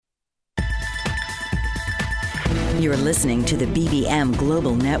You're listening to the BBM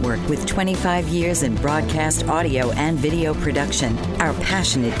Global Network with 25 years in broadcast audio and video production. Our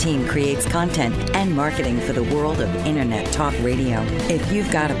passionate team creates content and marketing for the world of Internet Talk Radio. If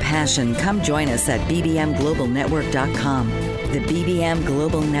you've got a passion, come join us at bbmglobalnetwork.com. The BBM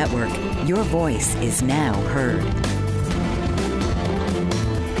Global Network. Your voice is now heard.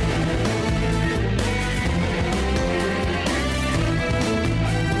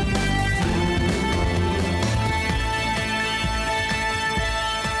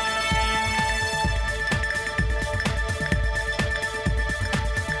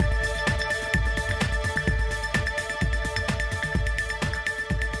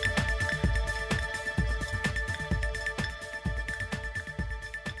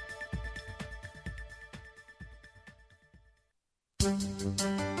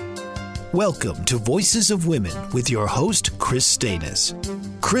 Welcome to Voices of Women with your host, Chris Stanis.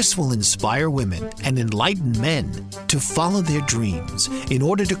 Chris will inspire women and enlighten men to follow their dreams in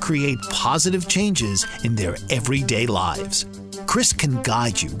order to create positive changes in their everyday lives. Chris can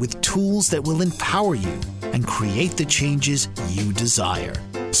guide you with tools that will empower you and create the changes you desire.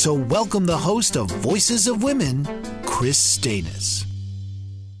 So welcome the host of Voices of Women, Chris Stanis.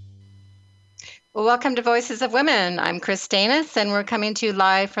 Well, welcome to Voices of Women. I'm Chris Stanis, and we're coming to you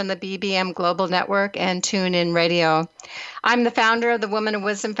live from the BBM Global Network and TuneIn Radio. I'm the founder of the Women of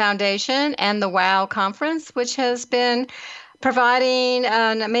Wisdom Foundation and the WOW Conference, which has been providing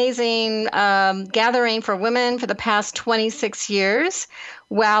an amazing gathering for women for the past 26 years.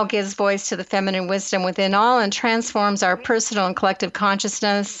 WOW gives voice to the feminine wisdom within all and transforms our personal and collective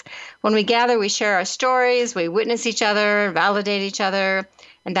consciousness. When we gather, we share our stories, we witness each other, validate each other,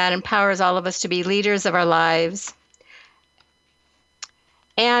 and that empowers all of us to be leaders of our lives.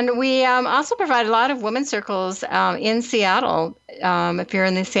 And we also provide a lot of women's circles in Seattle. If you're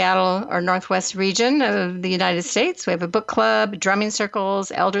in the Seattle or Northwest region of the United States, we have a book club, drumming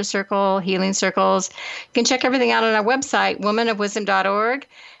circles, elder circle, healing circles. You can check everything out on our website, womanofwisdom.org.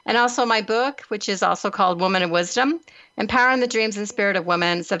 And also my book, which is also called Woman of Wisdom, Empowering the Dreams and Spirit of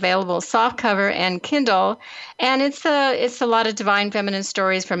Women. It's available softcover and Kindle. And it's a lot of divine feminine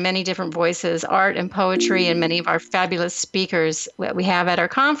stories from many different voices, art and poetry, and many of our fabulous speakers that we have at our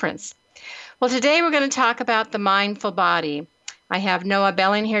conference. Well, today we're going to talk about the mindful body. I have Noah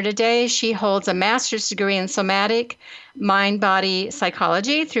Belling here today. She holds a master's degree in somatic mind-body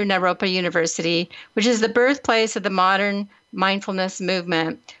psychology through Naropa University, which is the birthplace of the modern mindfulness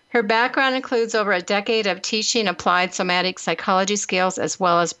movement. Her background includes over a decade of teaching applied somatic psychology skills as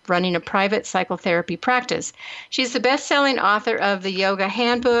well as running a private psychotherapy practice. She's the best-selling author of the Yoga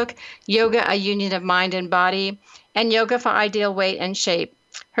Handbook, Yoga, A Union of Mind and Body, and Yoga for Ideal Weight and Shape.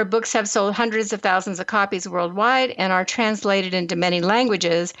 Her books have sold hundreds of thousands of copies worldwide and are translated into many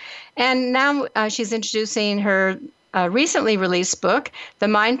languages. And now she's introducing her recently released book, The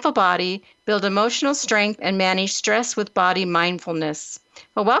Mindful Body, Build Emotional Strength and Manage Stress with Body Mindfulness.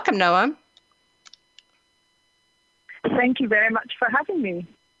 Well, welcome, Noah. Thank you very much for having me.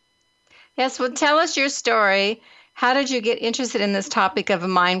 Yes, well, tell us your story. How did you get interested in this topic of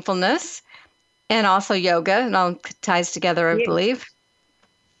mindfulness and also yoga? It all ties together, I believe.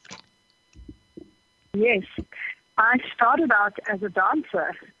 Yes. I started out as a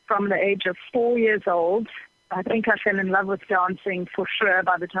dancer from the age of 4 years old. I think I fell in love with dancing for sure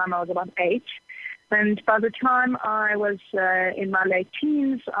by the time I was about 8. And by the time I was in my late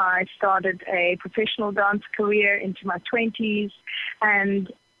teens, I started a professional dance career into my 20s. And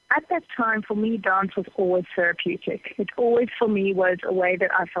at that time, for me, dance was always therapeutic. It always, for me, was a way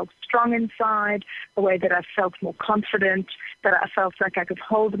that I felt strong inside, a way that I felt more confident, that I felt like I could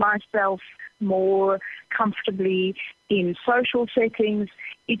hold myself more comfortably in social settings.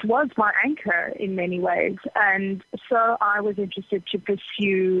 It was my anchor in many ways. And so I was interested to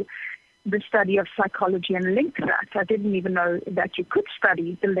pursue the study of psychology and link that. I didn't even know that you could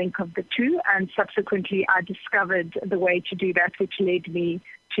study the link of the two, and subsequently I discovered the way to do that, which led me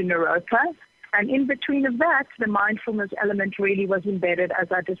to Naropa. And in between of that, the mindfulness element really was embedded as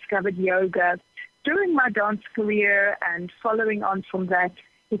I discovered yoga during my dance career, and following on from that,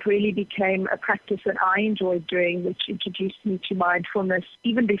 it really became a practice that I enjoyed doing, which introduced me to mindfulness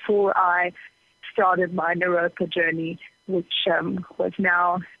even before I started my Naropa journey, which was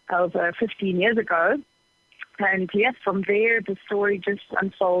now over 15 years ago. And yes, from there, the story just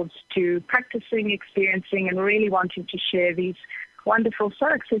unfolds to practicing, experiencing, and really wanting to share these wonderful, so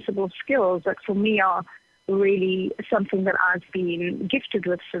accessible skills that for me are really something that I've been gifted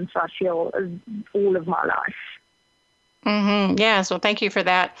with since I feel all of my life. Mm-hmm. Yes, well, thank you for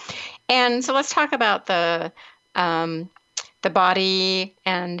that. And so let's talk about the body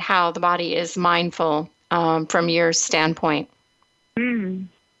and how the body is mindful. from your standpoint? The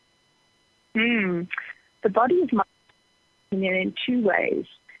body is mind in two ways.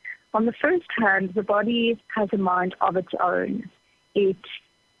 On the first hand, the body has a mind of its own. It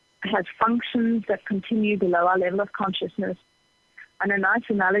has functions that continue below our level of consciousness. And a nice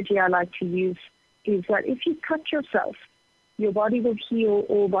analogy I like to use is that if you cut yourself, your body will heal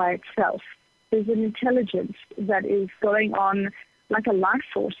all by itself. There's an intelligence that is going on, like a life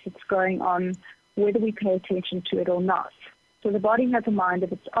force that's going on, whether we pay attention to it or not. So the body has a mind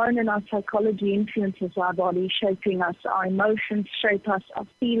of its own, and our psychology influences our body, shaping us. Our emotions shape us, our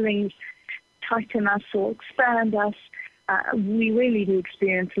feelings tighten us or expand us. We really do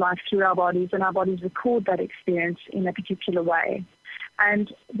experience life through our bodies, and our bodies record that experience in a particular way.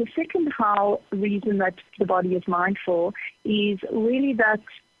 And the second reason that the body is mindful is really that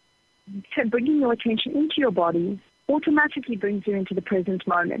bringing your attention into your body automatically brings you into the present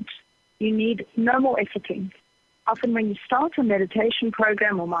moment. You need no more efforting. Often when you start a meditation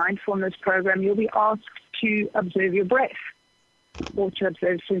program or mindfulness program, you'll be asked to observe your breath or to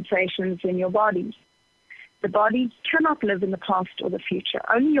observe sensations in your body. The body cannot live in the past or the future.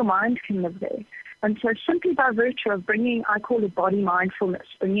 Only your mind can live there. And so simply by virtue of bringing, I call it body mindfulness,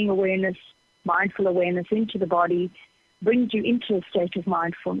 bringing awareness, mindful awareness into the body, brings you into a state of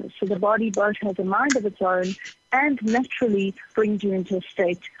mindfulness. So the body both has a mind of its own and naturally brings you into a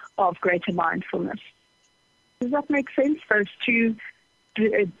state of greater mindfulness. Does that make sense, those two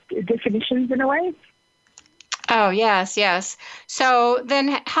definitions in a way? Oh, yes, yes. So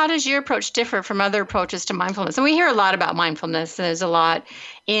then how does your approach differ from other approaches to mindfulness? And we hear a lot about mindfulness. There's a lot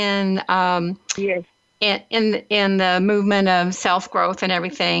in yes. in the movement of self-growth and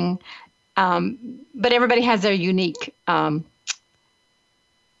everything. But everybody has their unique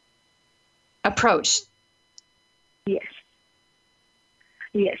approach. Yes.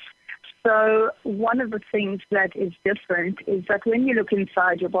 Yes. So one of the things that is different is that when you look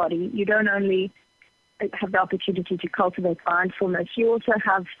inside your body, you don't only have the opportunity to cultivate mindfulness, you also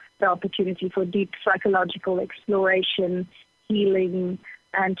have the opportunity for deep psychological exploration, healing,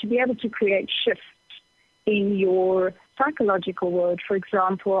 and to be able to create shifts in your psychological world. For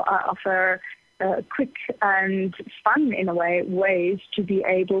example, I offer quick and fun, in a way, ways to be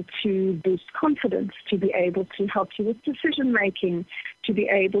able to boost confidence, to be able to help you with decision-making, to be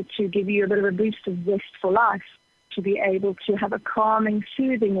able to give you a bit of a boost of zest for life, to be able to have a calming,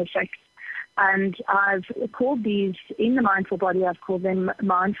 soothing effect. And I've called these, in the Mindful Body, I've called them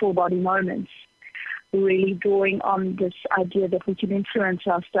mindful body moments, really drawing on this idea that we can influence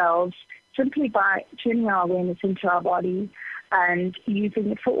ourselves simply by turning our awareness into our body and using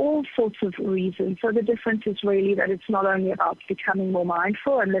it for all sorts of reasons. So the difference is really that it's not only about becoming more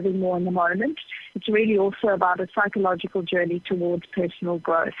mindful and living more in the moment, it's really also about a psychological journey towards personal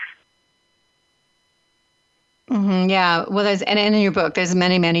growth. Mm-hmm, yeah, well, and in your book, there's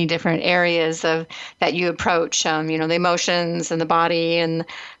many, many different areas of that you approach. The emotions and the body and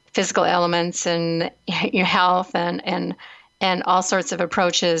physical elements and your health and all sorts of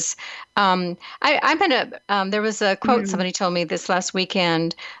approaches. There was a quote somebody told me this last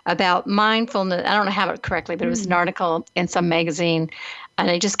weekend about mindfulness. I don't have it correctly, but it was an article in some magazine, and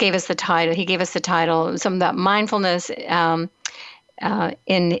he just gave us the title. He gave us the title, something about mindfulness.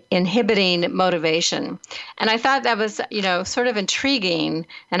 In inhibiting motivation. And I thought that was, sort of intriguing.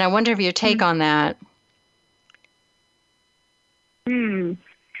 And I wonder if your take on that.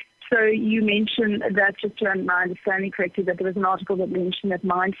 So you mentioned that, just to my understanding correctly, that there was an article that mentioned that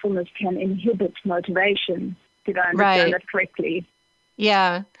mindfulness can inhibit motivation. Did I understand that correctly?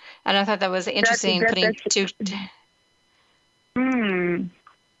 Yeah. And I thought that was interesting.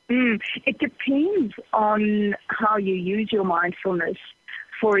 It depends on how you use your mindfulness.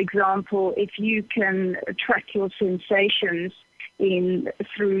 For example, if you can track your sensations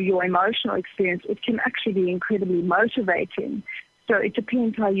through your emotional experience, it can actually be incredibly motivating. So it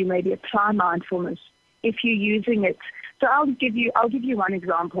depends how you maybe apply mindfulness. If you're using it, so I'll give you one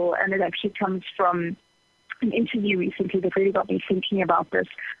example, and it actually comes from an interview recently that really got me thinking about this.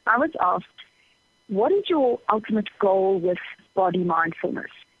 I was asked, what is your ultimate goal with body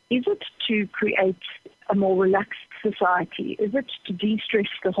mindfulness? Is it to create a more relaxed society? Is it to de-stress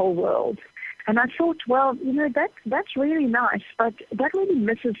the whole world? And I thought, well, that's really nice, but that really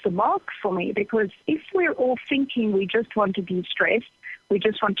misses the mark for me, because if we're all thinking we just want to de-stress, we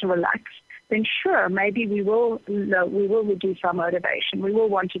just want to relax, then sure, maybe we will reduce our motivation. We will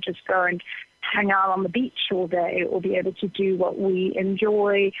want to just go and hang out on the beach all day, or be able to do what we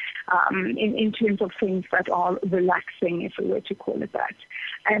enjoy in terms of things that are relaxing, if we were to call it that.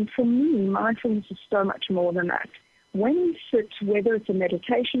 And for me, mindfulness is so much more than that. when you sit, whether it's a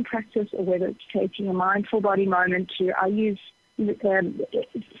meditation practice or whether it's taking a mindful body moment I use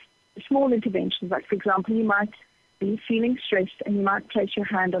small interventions. Like, for example, you might be feeling stressed and you might place your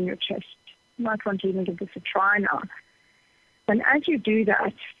hand on your chest. You might want to even give this a try now. And as you do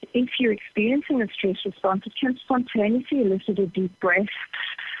that, if you're experiencing a stress response, it can spontaneously elicit a deep breath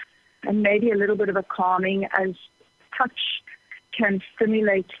and maybe a little bit of a calming, as touch can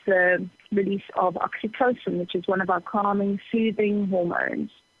stimulate the release of oxytocin, which is one of our calming, soothing hormones.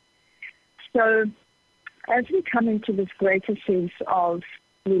 So as we come into this greater sense of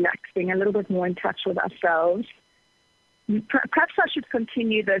relaxing, a little bit more in touch with ourselves, perhaps I should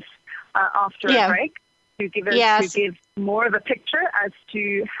continue this after a break to give more of a picture as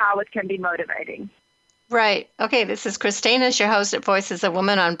to how it can be motivating. Right. Okay, this is Chris Stanis, your host at Voices of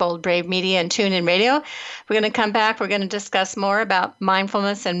Women on Bold Brave Media and TuneIn Radio. We're going to come back. We're going to discuss more about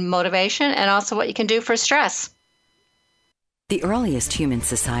mindfulness and motivation and also what you can do for stress. The earliest human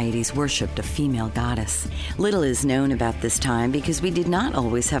societies worshipped a female goddess. Little is known about this time because we did not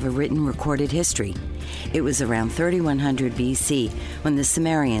always have a written recorded history. It was around 3100 BC when the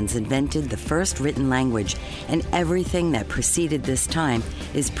Sumerians invented the first written language, and everything that preceded this time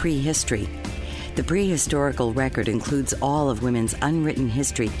is prehistory. The prehistorical record includes all of women's unwritten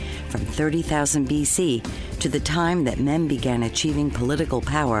history from 30,000 BC to the time that men began achieving political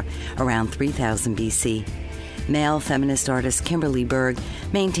power around 3000 BC. Male feminist artist Kimberly Berg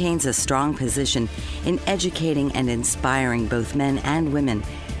maintains a strong position in educating and inspiring both men and women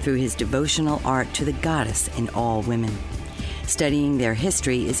through his devotional art to the goddess in all women. Studying their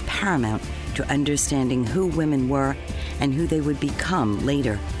history is paramount to understanding who women were and who they would become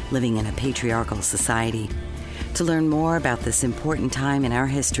later, living in a patriarchal society. To learn more about this important time in our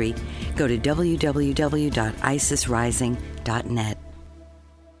history, go to www.isisrising.net.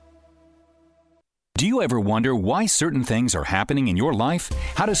 Do you ever wonder why certain things are happening in your life?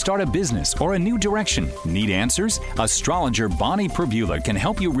 How to start a business or a new direction? Need answers? Astrologer Bonnie Prabula can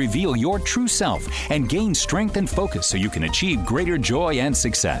help you reveal your true self and gain strength and focus so you can achieve greater joy and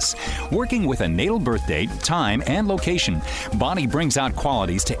success. Working with a natal birth date, time, and location, Bonnie brings out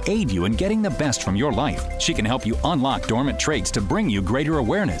qualities to aid you in getting the best from your life. She can help you unlock dormant traits to bring you greater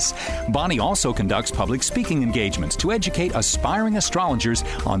awareness. Bonnie also conducts public speaking engagements to educate aspiring astrologers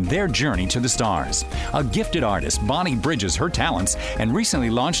on their journey to the stars. A gifted artist, Bonnie bridges her talents and recently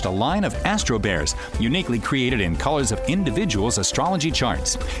launched a line of Astro Bears, uniquely created in colors of individuals' astrology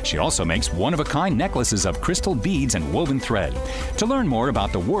charts. She also makes one-of-a-kind necklaces of crystal beads and woven thread. To learn more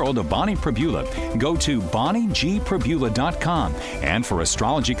about the world of Bonnie Prabula, go to BonnieGPrabula.com, and for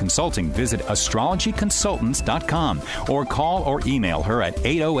astrology consulting, visit astrologyconsultants.com or call or email her at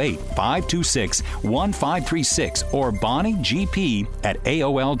 808-526-1536 or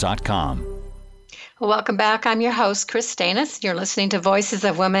BonnieGP@AOL.com. Welcome back. I'm your host, Chris Stanis. You're listening to Voices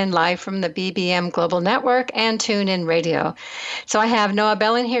of Women live from the BBM Global Network and TuneIn Radio. So I have Noah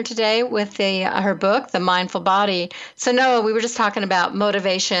Bellin here today with her book, The Mindful Body. So Noah, we were just talking about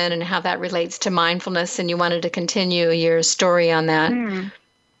motivation and how that relates to mindfulness, and you wanted to continue your story on that.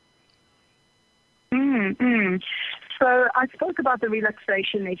 So I spoke about the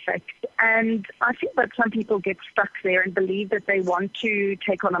relaxation effect, and I feel that some people get stuck there and believe that they want to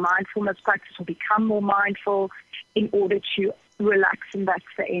take on a mindfulness practice or become more mindful in order to relax, and that's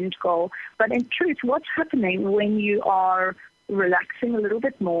the end goal. But in truth, what's happening when you are relaxing a little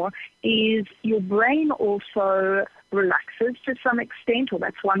bit more is your brain also relaxes to some extent, or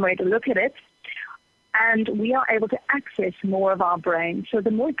that's one way to look at it. And we are able to access more of our brain. So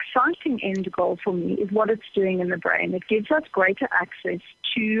the more exciting end goal for me is what it's doing in the brain. It gives us greater access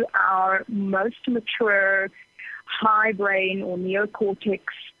to our most mature high brain or neocortex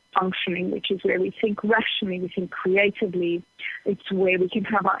functioning, which is where we think rationally, we think creatively. It's where we can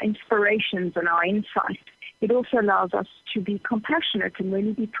have our inspirations and our insight. It also allows us to be compassionate and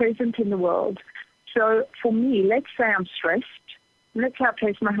really be present in the world. So for me, let's say I'm stressed. Let's say I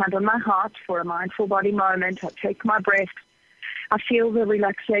place my hand on my heart for a mindful body moment. I take my breath. I feel the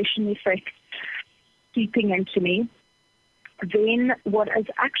relaxation effect seeping into me. Then what is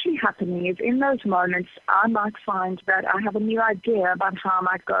actually happening is in those moments, I might find that I have a new idea about how I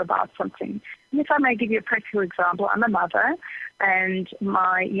might go about something. And if I may give you a practical example, I'm a mother, and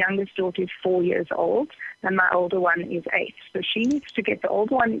my youngest daughter is 4 years old, and my older one is 8. So the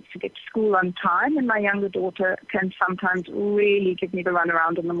older one needs to get to school on time, and my younger daughter can sometimes really give me the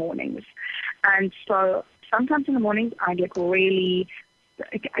runaround in the mornings. And so sometimes in the mornings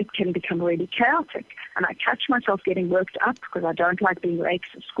it can become really chaotic, and I catch myself getting worked up because I don't like being late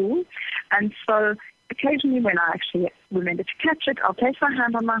for school. And so occasionally when I actually remember to catch it, I'll place my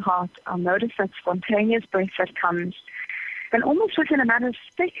hand on my heart. I'll notice that spontaneous breath that comes. And almost within a matter of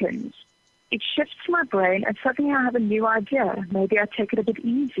seconds, it shifts my brain and suddenly I have a new idea. Maybe I take it a bit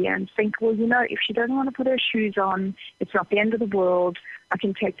easier and think, well, if she doesn't want to put her shoes on, it's not the end of the world. I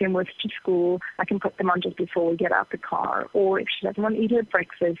can take them with to school. I can put them on just before we get out the car. Or if she doesn't want to eat her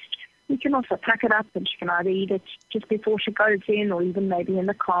breakfast, we can also pack it up and she can either eat it just before she goes in or even maybe in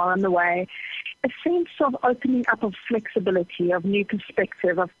the car on the way. A sense of opening up, of flexibility, of new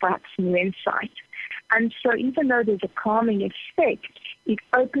perspective, of perhaps new insight. And so even though there's a calming effect, it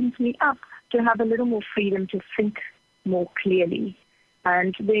opens me up to have a little more freedom to think more clearly.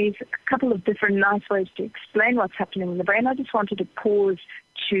 And there's a couple of different nice ways to explain what's happening in the brain. I just wanted to pause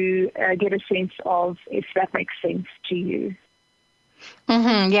to get a sense of if that makes sense to you.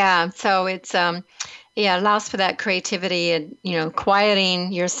 Mm-hmm, yeah. So it's allows for that creativity and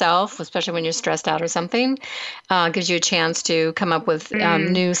quieting yourself, especially when you're stressed out or something. Gives you a chance to come up with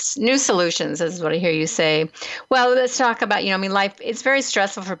new solutions. Is what I hear you say. Well, let's talk about life. It's very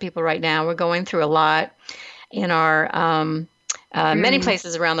stressful for people right now. We're going through a lot in our many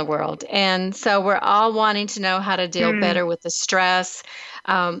places around the world, and so we're all wanting to know how to deal better with the stress.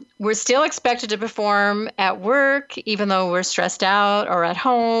 We're still expected to perform at work, even though we're stressed out, or at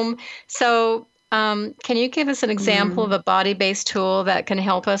home. So can you give us an example of a body-based tool that can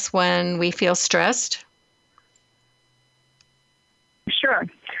help us when we feel stressed? Sure.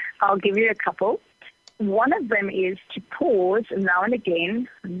 I'll give you a couple. One of them is to pause now and again.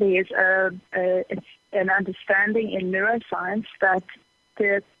 There's an understanding in neuroscience that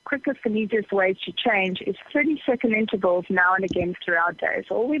the quickest and easiest way to change is 30-second intervals now and again throughout days.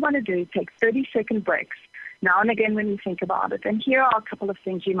 So all we want to do is take 30-second breaks now and again when you think about it. And here are a couple of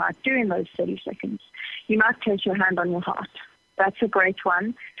things you might do in those 30 seconds. You might place your hand on your heart. That's a great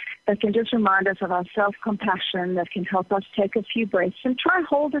one. That can just remind us of our self-compassion, that can help us take a few breaths and try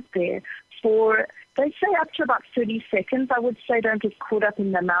hold it there for, they say, up to about 30 seconds. I would say don't get caught up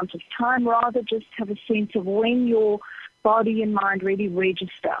in the amount of time, rather just have a sense of when your body and mind really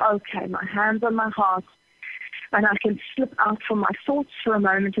register, okay, my hand's on my heart, and I can slip out from my thoughts for a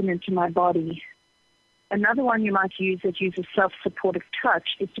moment and into my body. Another one you might use that uses self-supportive touch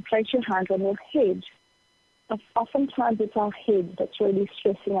is to place your hands on your head. Oftentimes it's our head that's really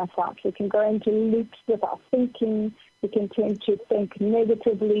stressing us out. We can go into loops with our thinking. We can tend to think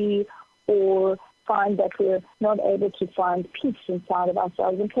negatively or find that we're not able to find peace inside of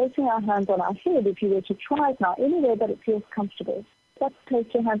ourselves. And placing our hands on our head, if you were to try it now, anywhere that it feels comfortable, just place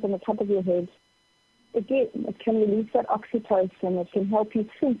your hands on the top of your head. Again, it can release that oxytocin. It can help you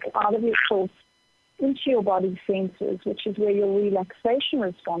think out of your thoughts into your body centers, which is where your relaxation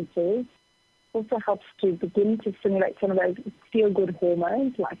response is. Also helps to begin to stimulate some of those feel-good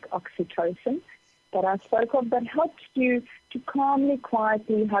hormones like oxytocin that I spoke of, that helps you to calmly,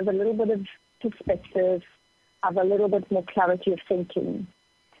 quietly have a little bit of perspective, have a little bit more clarity of thinking.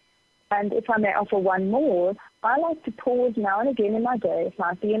 And if I may offer one more, I like to pause now and again in my day. It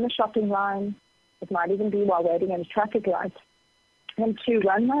might be in the shopping line. It might even be while waiting at a traffic light. And to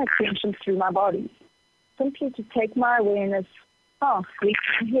run my attention through my body. Simply to take my awareness reach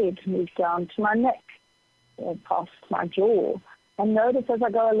my head, move down to my neck, past my jaw, and notice as I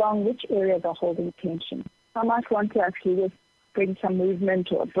go along which areas are holding tension. I might want to actually just bring some movement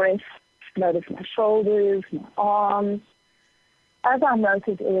or a breath, notice my shoulders, my arms. As I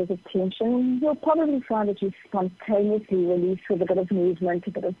notice areas of tension, you'll probably find that you spontaneously release with a bit of movement,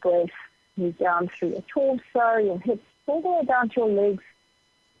 a bit of breath, move down through your torso, your hips, all the way down to your legs,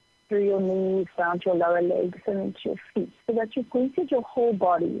 through your knees, down to your lower legs and into your feet, so that you've greeted your whole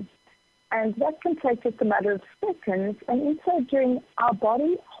body. And that can take just a matter of seconds, and in so doing, our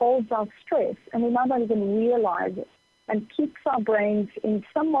body holds our stress, and we might not even realize it, and keeps our brains in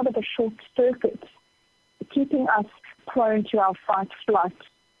somewhat of a short circuit, keeping us prone to our fight-flight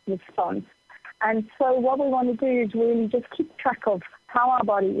response. And so what we want to do is really just keep track of how our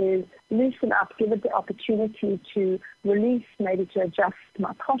body is, loosen up, give it the opportunity to release, maybe to adjust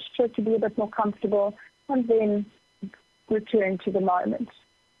my posture to be a bit more comfortable, and then return to the moment.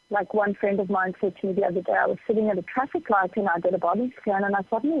 Like one friend of mine said to me the other day, I was sitting at a traffic light and I did a body scan, and I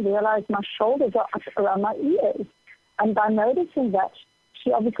suddenly realized my shoulders are up around my ears. And by noticing that,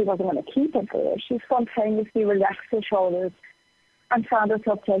 she obviously wasn't going to keep it there. She spontaneously relaxed her shoulders and found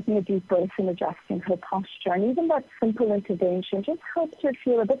herself taking a deep breath and adjusting her posture. And even that simple intervention just helped her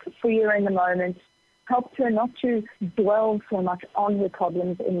feel a bit freer in the moment, helped her not to dwell so much on her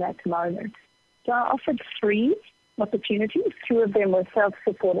problems in that moment. So I offered 3 opportunities. 2 of them were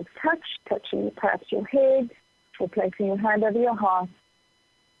self-supportive touch, touching perhaps your head or placing your hand over your heart.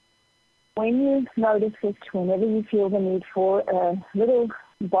 when you notice it, whenever you feel the need for a little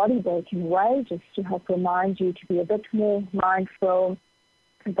body breaking way, just to help remind you to be a bit more mindful,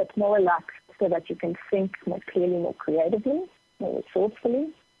 a bit more relaxed, so that you can think more clearly, more creatively, more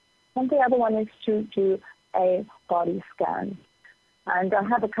resourcefully. And the other one is to do a body scan. And I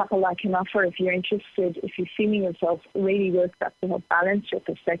have a couple I can offer if you're interested, if you're feeling yourself really worked up to help balance your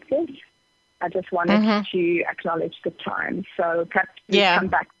perspective. I just wanted to acknowledge the time. So perhaps we come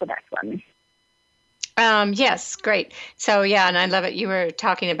back for that one. Yes, great. So, yeah, and I love it. You were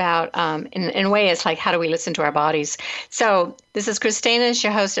talking about, in a way, it's like, how do we listen to our bodies? So this is Chris Stainis,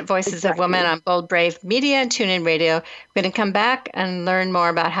 your host at Voices of Women on Bold Brave Media and TuneIn Radio. We're going to come back and learn more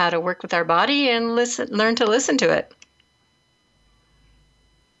about how to work with our body and learn to listen to it.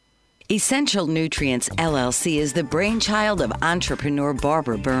 Essential Nutrients LLC is the brainchild of entrepreneur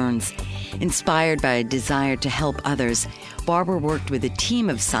Barbara Burns. Inspired by a desire to help others, Barbara worked with a team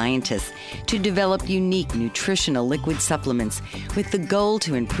of scientists to develop unique nutritional liquid supplements with the goal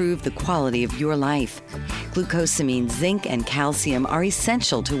to improve the quality of your life. Glucosamine, zinc, and calcium are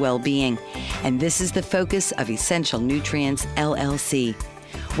essential to well-being, and this is the focus of Essential Nutrients LLC.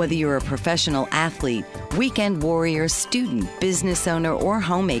 Whether you're a professional athlete, weekend warrior, student, business owner, or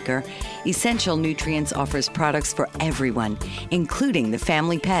homemaker, Essential Nutrients offers products for everyone, including the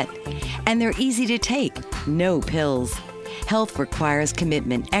family pet. And they're easy to take, no pills. Health requires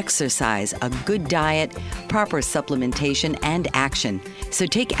commitment, exercise, a good diet, proper supplementation, and action. So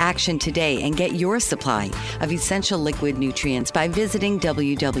take action today and get your supply of essential liquid nutrients by visiting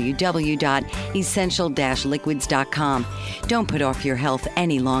www.essential-liquids.com. Don't put off your health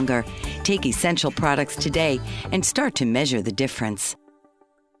any longer. Take essential products today and start to measure the difference.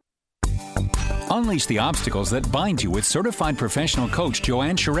 Unleash the obstacles that bind you with certified professional coach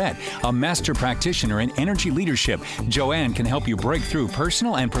Joanne Charette, a master practitioner in energy leadership. Joanne can help you break through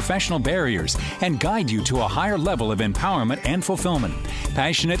personal and professional barriers and guide you to a higher level of empowerment and fulfillment.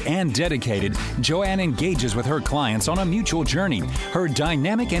 Passionate and dedicated, Joanne engages with her clients on a mutual journey. Her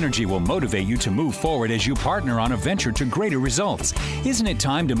dynamic energy will motivate you to move forward as you partner on a venture to greater results. Isn't it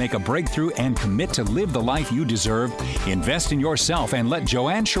time to make a breakthrough and commit to live the life you deserve? Invest in yourself and let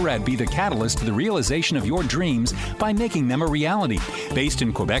Joanne Charette be the catalyst to the realization of your dreams by making them a reality. Based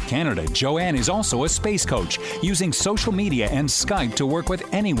in Quebec, Canada, Joanne is also a space coach, using social media and Skype to work with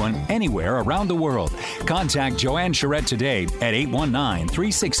anyone, anywhere around the world. Contact Joanne Charette today at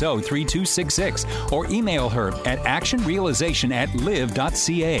 819-360-3266 or email her at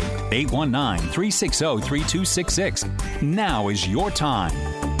actionrealization@live.ca. 819-360-3266. Now is your time.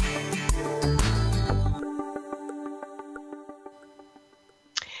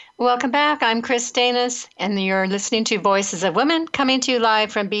 Welcome back. I'm Chris Stainis, and you're listening to Voices of Women, coming to you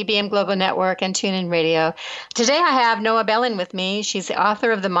live from BBM Global Network and TuneIn Radio. Today I have Noah Bellin with me. She's the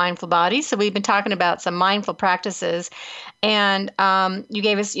author of The Mindful Body. So we've been talking about some mindful practices, and you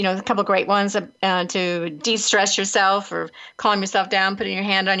gave us, a couple of great ones to de-stress yourself, or calm yourself down, putting your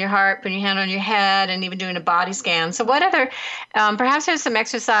hand on your heart, putting your hand on your head, and even doing a body scan. So what other, perhaps there's some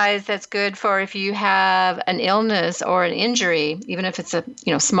exercise that's good for if you have an illness or an injury, even if it's a,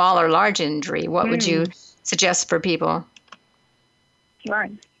 small or large injury. What would you suggest for people?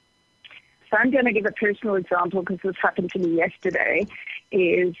 Right. So I'm going to give a personal example because this happened to me yesterday.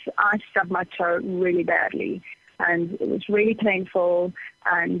 Is I stubbed my toe really badly, and it was really painful,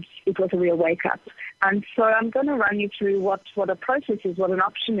 and it was a real wake-up. And so I'm going to run you through what a process is, what an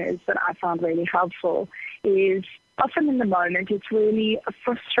option is that I found really helpful. Is often in the moment, it's really a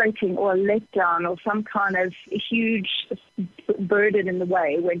frustrating or a letdown or some kind of huge burden in the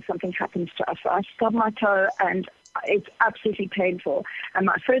way when something happens to us. So I stub my toe and it's absolutely painful. And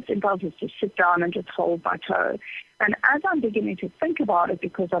my first impulse is to sit down and just hold my toe. And as I'm beginning to think about it,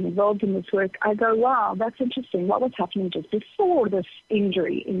 because I'm involved in this work, I go, wow, that's interesting. What was happening just before this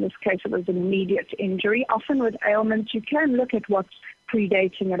injury? In this case, it was an immediate injury. Often with ailments, you can look at what's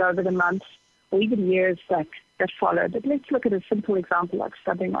predating it over the months or even years that follow. But let's look at a simple example like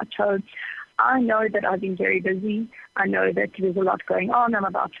stubbing my toe. I know that I've been very busy. I know that there's a lot going on. I'm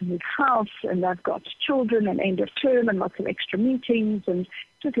about to move house, and I've got children and end of term and lots of extra meetings and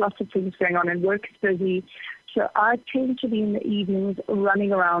just lots of things going on, and work is busy. So I tend to be in the evenings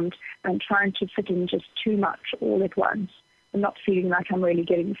running around and trying to fit in just too much all at once and not feeling like I'm really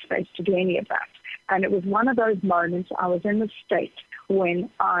getting the space to do any of that. And it was one of those moments I was in the state when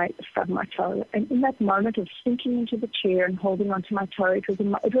I stubbed my toe. And in that moment of sinking into the chair and holding onto my toe, it was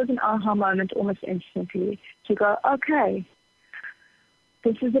an aha moment almost instantly to go, okay,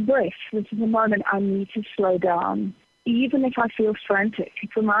 this is a breath. This is a moment I need to slow down, even if I feel frantic.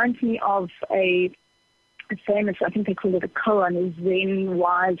 It reminds me of a famous, I think they call it a koan, a Zen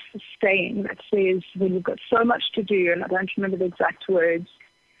wise saying that says, when you've got so much to do, and I don't remember the exact words,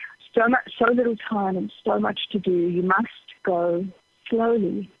 so little time and so much to do, you must go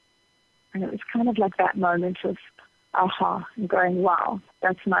slowly. And it was kind of like that moment of aha, and going, wow,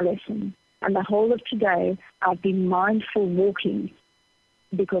 that's my lesson. And the whole of today, I've been mindful walking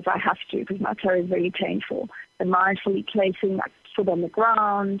because I have to, because my toe is very painful, and mindfully placing my foot on the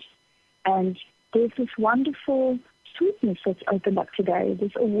ground. And there's this wonderful sweetness that's opened up today,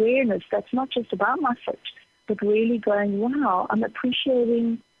 this awareness that's not just about my foot, but really going, wow, I'm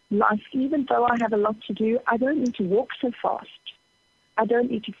appreciating life. Even though I have a lot to do, I don't need to walk so fast. I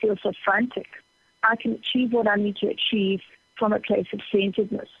don't need to feel so frantic. I can achieve what I need to achieve from a place of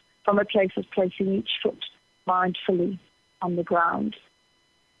centeredness, from a place of placing each foot mindfully on the ground.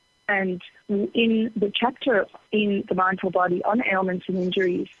 And in the chapter in The Mindful Body on ailments and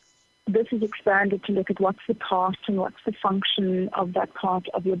injuries, this is expanded to look at what's the part and what's the function of that part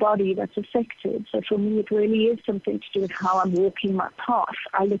of your body that's affected. So for me, it really is something to do with how I'm walking my path.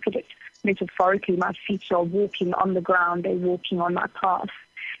 I look at it metaphorically. My feet are walking on the ground. They're walking on my path.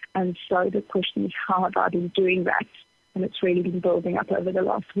 And so the question is, how have I been doing that? And it's really been building up over the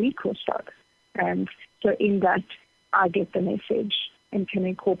last week or so. And so in that, I get the message and can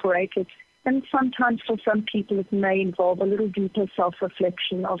incorporate it. And sometimes for some people, it may involve a little deeper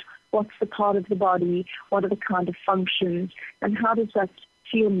self-reflection of what's the part of the body, what are the kind of functions, and how does that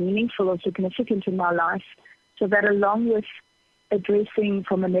feel meaningful or significant in my life, so that along with addressing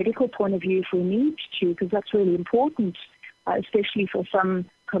from a medical point of view if we need to, because that's really important, especially for some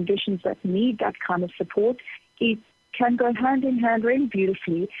conditions that need that kind of support, it can go hand in hand really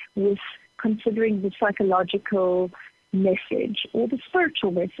beautifully with considering the psychological message or the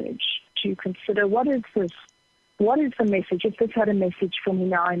spiritual message, to consider what is the message, if this had a message for me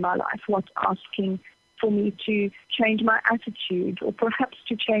now in my life, what's asking for me to change my attitude or perhaps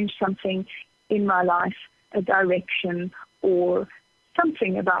to change something in my life, a direction or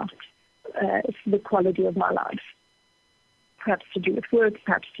something about the quality of my life. Perhaps to do with work,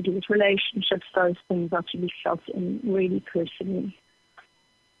 perhaps to do with relationships, those things are to be felt in really personally.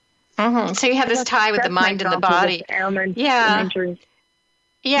 Mm-hmm. So you have this tie with the mind and the body. Yeah.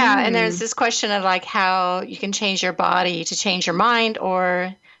 Yeah, and there's this question of like how you can change your body to change your mind,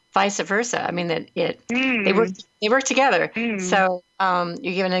 or vice versa. I mean, they work together. So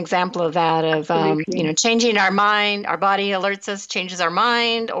you give an example of that, of changing our mind. Our body alerts us, changes our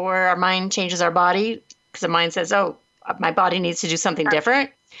mind, or our mind changes our body because the mind says, "Oh, my body needs to do something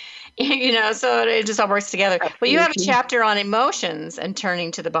different." So it just all works together. Absolutely. Well, you have a chapter on emotions and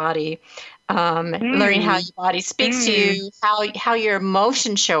turning to the body. Learning how your body speaks to you, how your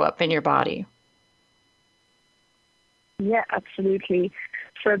emotions show up in your body. Yeah, absolutely.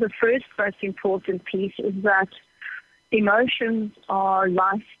 So the first most important piece is that emotions are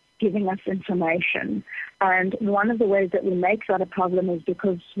life giving us information. And one of the ways that we make that a problem is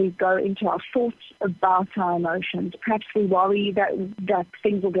because we go into our thoughts about our emotions. Perhaps we worry that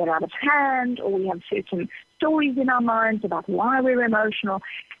things will get out of hand, or we have certain stories in our minds about why we're emotional.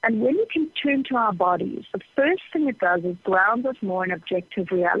 And when we can turn to our bodies, the first thing it does is ground us more in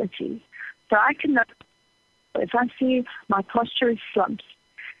objective reality. So I can know if I see my posture is slumped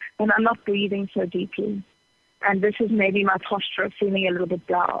and I'm not breathing so deeply, and this is maybe my posture of feeling a little bit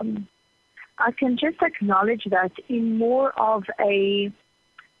down, I can just acknowledge that in more of an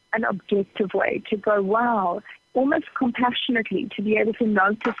objective way, to go, wow, almost compassionately, to be able to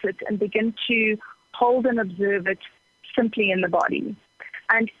notice it and begin to hold and observe it simply in the body.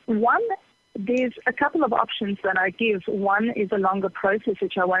 And there's a couple of options that I give. One is a longer process,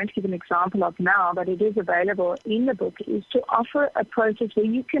 which I won't give an example of now, but it is available in the book, is to offer a process where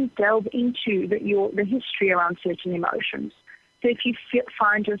you can delve into the history around certain emotions. So if you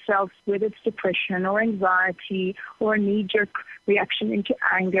find yourself, whether it's depression or anxiety or a knee-jerk reaction into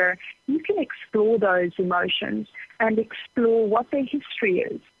anger, you can explore those emotions and explore what their history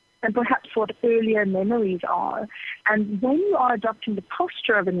is and perhaps what earlier memories are. And when you are adopting the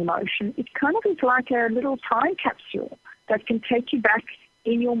posture of an emotion, it kind of is like a little time capsule that can take you back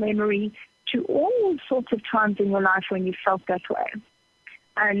in your memory to all sorts of times in your life when you felt that way.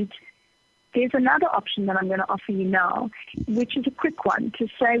 And there's another option that I'm going to offer you now, which is a quick one, to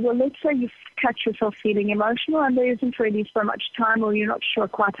say, well, let's say you catch yourself feeling emotional and there isn't really so much time, or you're not sure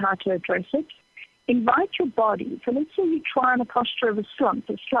quite how to address it. Invite your body. So let's say you try on a posture of a slump,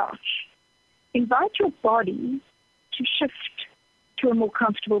 a slouch. Invite your body to shift to a more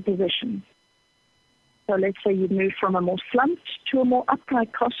comfortable position. So let's say you move from a more slumped to a more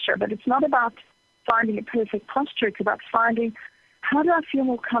upright posture, but it's not about finding a perfect posture. It's about finding, how do I feel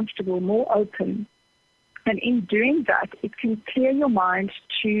more comfortable, more open? And in doing that, it can clear your mind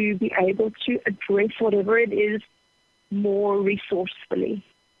to be able to address whatever it is more resourcefully.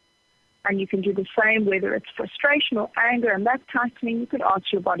 And you can do the same, whether it's frustration or anger, and that tightening, you could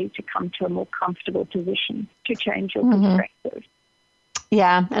ask your body to come to a more comfortable position to change your perspective.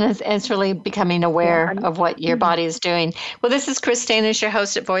 Yeah, and it's really becoming aware of what your body is doing. Well, this is Chris Stanish, your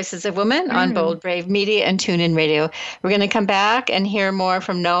host at Voices of Women on Bold Brave Media and TuneIn Radio. We're going to come back and hear more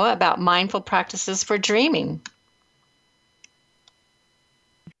from Noah about mindful practices for dreaming.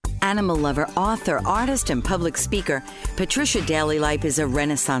 Animal lover, author, artist, and public speaker, Patricia Daly-Lipe is a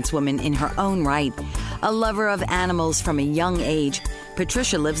Renaissance woman in her own right. A lover of animals from a young age,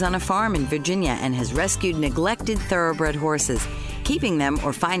 Patricia lives on a farm in Virginia and has rescued neglected thoroughbred horses, keeping them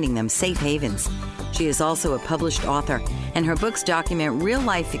or finding them safe havens. She is also a published author, and her books document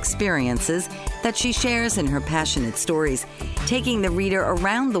real-life experiences that she shares in her passionate stories, taking the reader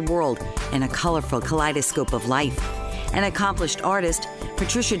around the world in a colorful kaleidoscope of life. An accomplished artist,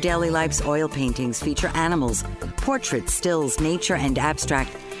 Patricia Daly-Lipe's oil paintings feature animals, portraits, stills, nature, and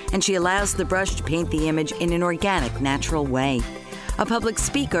abstract, and she allows the brush to paint the image in an organic, natural way. A public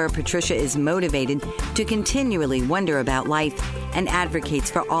speaker, Patricia is motivated to continually wonder about life and advocates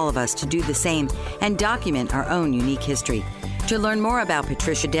for all of us to do the same and document our own unique history. To learn more about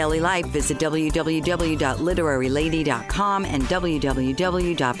Patricia Daly-Lipe, visit www.literarylady.com and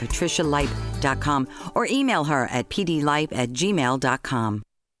www.patricialipe.com or email her at pdlipe@gmail.com.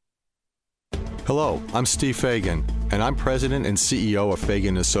 Hello, I'm Steve Fagan, and I'm president and CEO of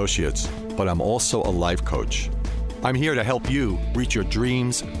Fagan Associates, but I'm also a life coach. I'm here to help you reach your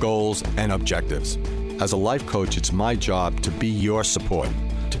dreams, goals, and objectives. As a life coach, it's my job to be your support,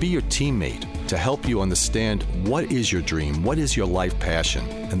 to be your teammate, to help you understand what is your dream, what is your life passion,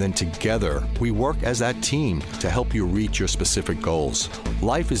 and then together we work as that team to help you reach your specific goals.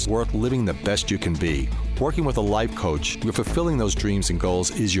 Life is worth living the best you can be. Working with a life coach, you're fulfilling those dreams and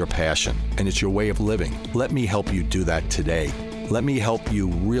goals is your passion, and it's your way of living. Let me help you do that today. Let me help you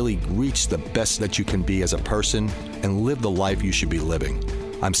really reach the best that you can be as a person and live the life you should be living.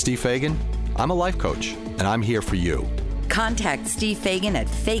 I'm Steve Fagan. I'm a life coach, and I'm here for you. Contact Steve Fagan at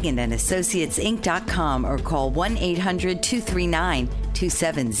FaganandAssociatesInc.com or call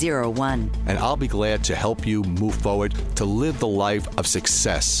 1-800-239-2701. And I'll be glad to help you move forward to live the life of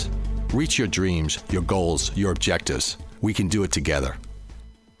success. Reach your dreams, your goals, your objectives. We can do it together.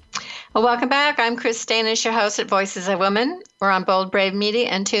 Well, welcome back. I'm Chris Stanish, your host at Voices of Women. We're on Bold Brave Media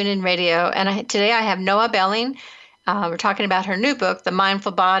and TuneIn Radio. And today I have Noah Belling. We're talking about her new book, The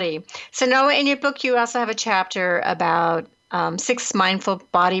Mindful Body. So Noah, in your book, you also have a chapter about 6 mindful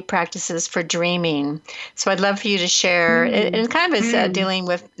body practices for dreaming. So I'd love for you to share. It kind of is dealing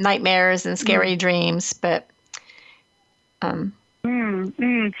with nightmares and scary dreams, but...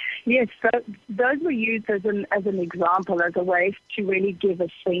 Yes, those were used as an example, as a way to really give a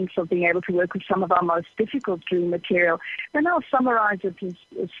sense of being able to work with some of our most difficult dream material. And I'll summarize it as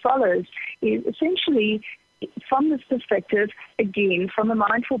follows. Essentially, from this perspective, again, from a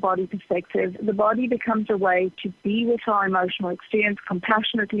mindful body perspective, the body becomes a way to be with our emotional experience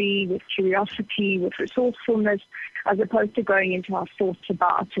compassionately, with curiosity, with resourcefulness, as opposed to going into our thoughts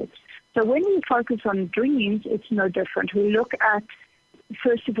about it. So when we focus on dreams, it's no different. We look at,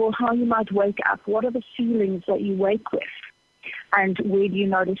 first of all, how you might wake up. What are the feelings that you wake with? And where do you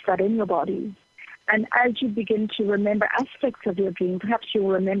notice that in your body? And as you begin to remember aspects of your dream, perhaps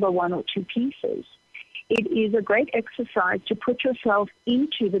you'll remember 1 or 2 pieces. It is a great exercise to put yourself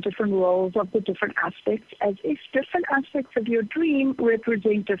into the different roles of the different aspects, as if different aspects of your dream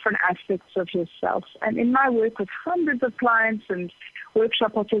represent different aspects of yourself. And in my work with hundreds of clients and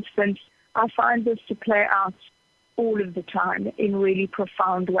workshop participants, I find this to play out all of the time in really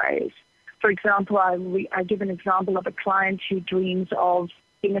profound ways. For example, I give an example of a client who dreams of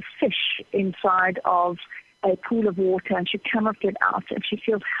being a fish inside of a pool of water, and she cannot get out, and she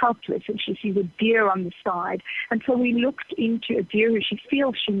feels helpless, and she sees a deer on the side. And so we looked into a deer who she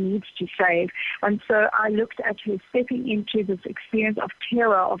feels she needs to save. And so I looked at her stepping into this experience of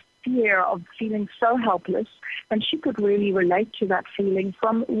terror, of fear, of feeling so helpless, and she could really relate to that feeling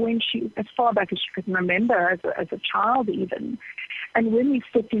from when she, as far back as she could remember, as a child even. And when we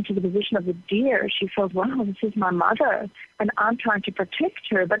stepped into the position of the deer, she felt, wow, this is my mother, and I'm trying to protect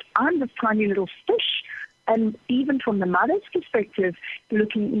her, but I'm this tiny little fish. And even from the mother's perspective,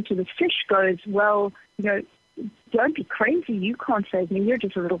 looking into the fish goes, well, don't be crazy, you can't save me, you're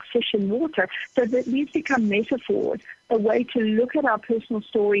just a little fish in water. So that these become metaphors, a way to look at our personal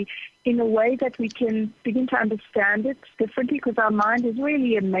story in a way that we can begin to understand it differently, because our mind is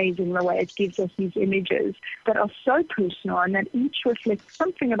really amazing the way it gives us these images that are so personal and that each reflect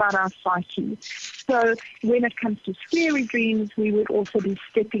something about our psyche. So when it comes to scary dreams, we would also be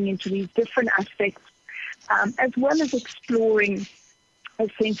stepping into these different aspects, as well as exploring a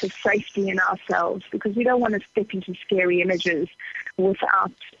sense of safety in ourselves, because we don't want to step into scary images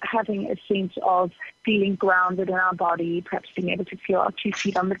without having a sense of feeling grounded in our body, perhaps being able to feel our 2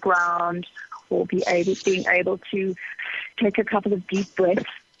 feet on the ground, or being able to take a couple of deep breaths,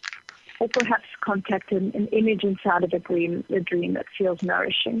 or perhaps contact an image inside of a dream that feels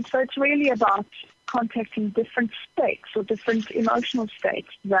nourishing. So it's really about contacting different states or different emotional states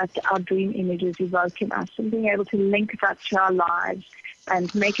that our dream images evoke in us, and being able to link that to our lives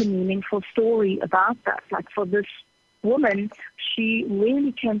and make a meaningful story about that. Like for this woman, she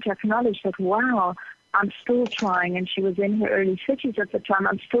really came to acknowledge that, wow, I'm still trying, and she was in her early 30s at the time.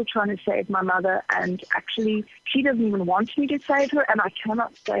 I'm still trying to save my mother, and actually she doesn't even want me to save her, and I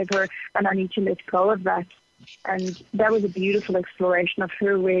cannot save her, and I need to let go of that. And that was a beautiful exploration of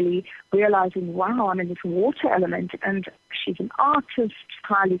her really realizing, wow, I'm in this water element, and she's an artist,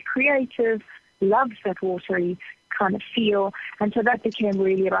 highly creative, loves that watery kind of feel. And so that became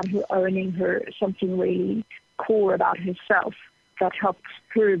really about her owning something really core about herself that helped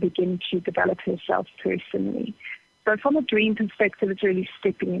her begin to develop herself personally. So from a dream perspective, it's really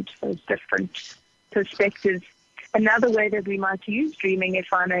stepping into those different perspectives. Another way that we might use dreaming,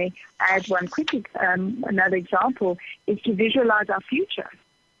 if I may add one quick another example, is to visualize our future.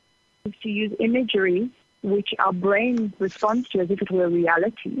 Is to use imagery, which our brain responds to as if it were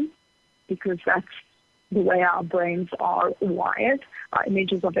reality, because that's the way our brains are wired. Our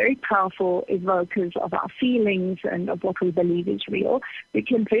images are very powerful evokers of our feelings and of what we believe is real. We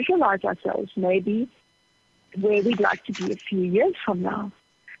can visualize ourselves maybe where we'd like to be a few years from now,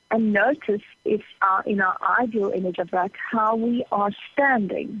 and notice if in our ideal image of that, how we are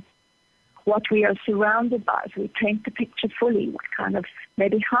standing, what we are surrounded by. So we paint the picture fully, what kind of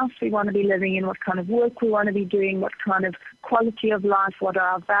maybe house we want to be living in, what kind of work we want to be doing, what kind of quality of life, what are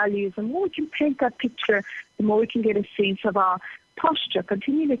our values. And the more we can paint that picture, the more we can get a sense of our posture,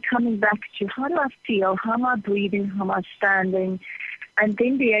 continually coming back to how do I feel, how am I breathing, how am I standing, and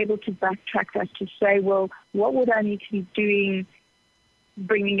then be able to backtrack that to say, well, what would I need to be doing,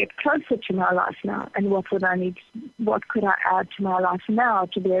 bringing it closer to my life now, and what could I add to my life now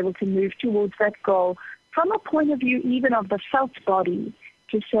to be able to move towards that goal from a point of view even of the felt body,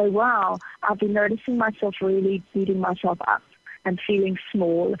 to say, wow, I've been noticing myself really beating myself up and feeling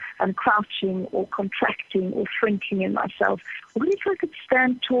small and crouching or contracting or shrinking in myself. What if I could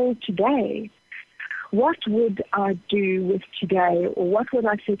stand tall today? What would I do with today, or what would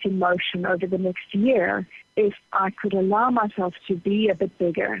I set in motion over the next year if I could allow myself to be a bit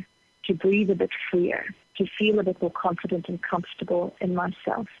bigger, to breathe a bit freer, to feel a bit more confident and comfortable in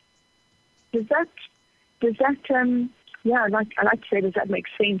myself? I like to say, does that make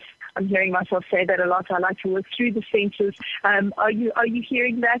sense? I'm hearing myself say that a lot. I like to work through the senses. Are you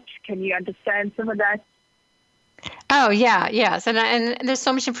hearing that? Can you understand some of that? Oh, yeah, yes. And there's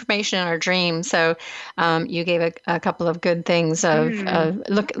so much information in our dreams. So you gave a couple of good things of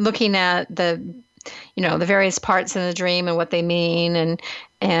looking at the various parts in the dream and what they mean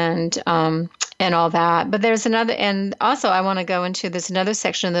and all that. But there's another, and also I want to go into this another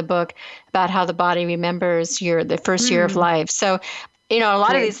section of the book about how the body remembers the first year of life. So, a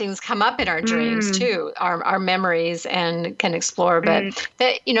lot of these things come up in our dreams too, our memories, and can explore. But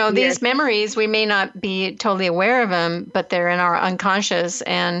these memories, we may not be totally aware of them, but they're in our unconscious,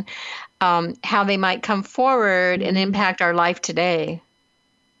 and how they might come forward and impact our life today.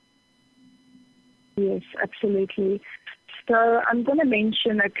 Yes, absolutely. So I'm going to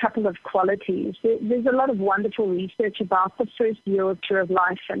mention a couple of qualities. There's a lot of wonderful research about the first year or two of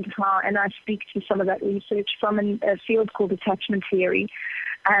life, and I speak to some of that research from a field called attachment theory.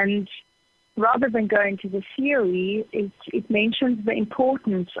 And rather than go into the theory, it mentions the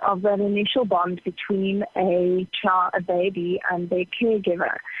importance of that initial bond between a baby and their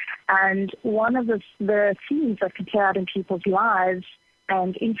caregiver. And one of the themes that can play out in people's lives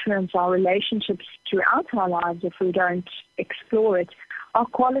and influence our relationships throughout our lives if we don't explore it are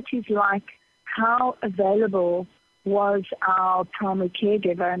qualities like how available was our primary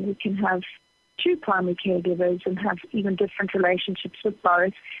caregiver. And we can have two primary caregivers and have even different relationships with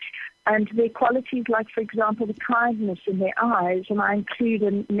both. And their qualities like, for example, the kindness in their eyes. And I include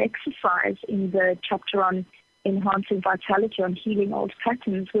an exercise in the chapter on enhancing vitality, on healing old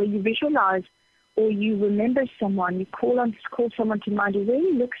patterns, where you visualize or you remember someone, you call someone to mind who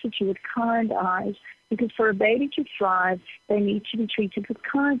really looks at you with kind eyes, because for a baby to thrive, they need to be treated with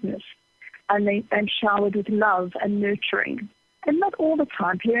kindness and showered with love and nurturing. And not all the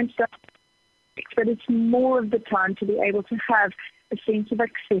time, parents don't, but it's more of the time to be able to have a sense of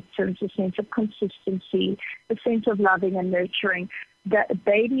acceptance, a sense of consistency, a sense of loving and nurturing. That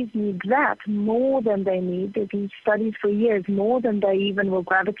babies need that more than they need. There's been studies for years, more than they even will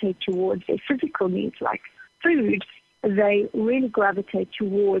gravitate towards their physical needs like food. They really gravitate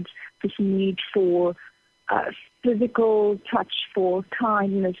towards this need for physical touch, for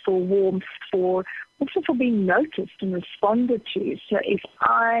kindness, for warmth, also for being noticed and responded to. So if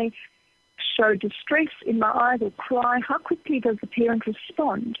I show distress in my eyes or cry, how quickly does the parent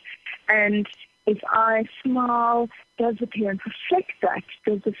respond? And if I smile, does the parent reflect that?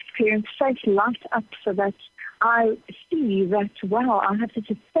 Does the parent's face light up so that I see that, wow, I have this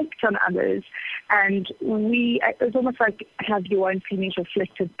effect on others? And it's almost like have your own feelings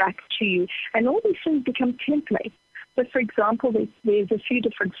reflected back to you. And all these things become templates. So, for example, there's a few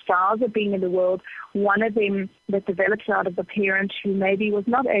different styles of being in the world. One of them that develops out of the parent who maybe was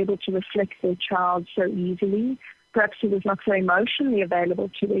not able to reflect their child so easily. Perhaps who was not so emotionally available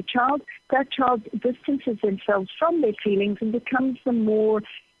to their child. That child distances themselves from their feelings and becomes the more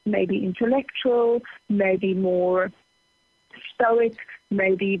maybe intellectual, maybe more stoic,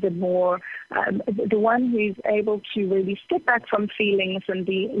 maybe the more the one who's able to really step back from feelings and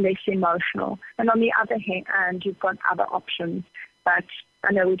be less emotional. And on the other hand, you've got other options. But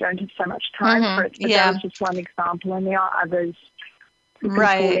I know we don't have so much time for it, but that was just one example, and there are others who can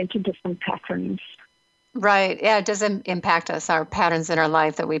fall into different patterns. Right. Yeah, it does impact us, our patterns in our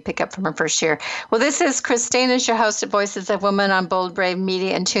life that we pick up from our first year. Well, this is Chris Stainis, your host at Voices of Women on Bold, Brave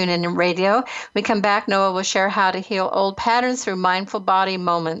Media and TuneIn Radio. We come back, Noah will share how to heal old patterns through mindful body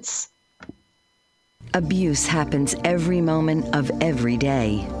moments. Abuse happens every moment of every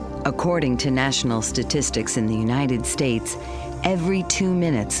day. According to national statistics in the United States, every 2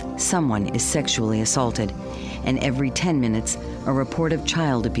 minutes, someone is sexually assaulted, and every 10 minutes, a report of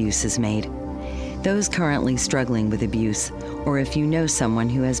child abuse is made. Those currently struggling with abuse, or if you know someone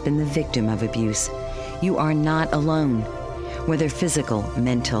who has been the victim of abuse, you are not alone. Whether physical,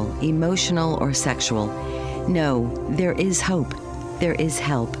 mental, emotional, or sexual, know there is hope, there is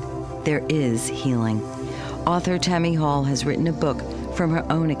help, there is healing. Author Tammy Hall has written a book from her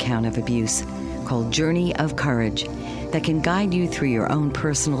own account of abuse called Journey of Courage that can guide you through your own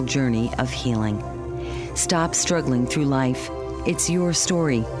personal journey of healing. Stop struggling through life. It's your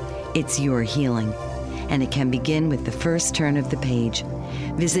story. It's your healing, and it can begin with the first turn of the page.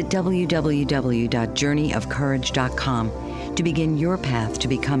 Visit www.journeyofcourage.com to begin your path to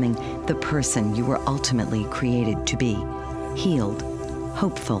becoming the person you were ultimately created to be. Healed,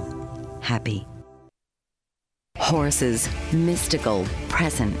 hopeful, happy. Horses, mystical,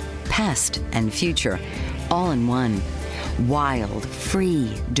 present, past, and future, all in one. Wild,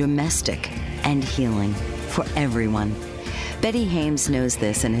 free, domestic, and healing for everyone. Betty Hames knows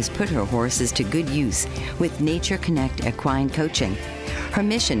this and has put her horses to good use with Nature Connect Equine Coaching. Her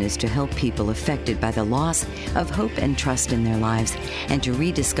mission is to help people affected by the loss of hope and trust in their lives and to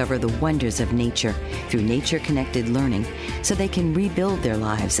rediscover the wonders of nature through nature-connected learning so they can rebuild their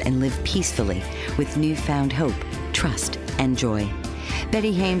lives and live peacefully with newfound hope, trust, and joy.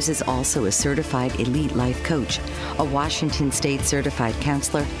 Betty Hames is also a certified elite life coach, a Washington State certified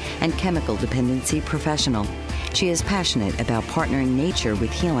counselor, and chemical dependency professional. She is passionate about partnering nature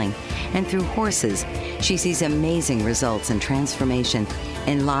with healing, and through horses, she sees amazing results and transformation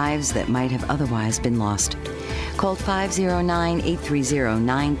in lives that might have otherwise been lost. Call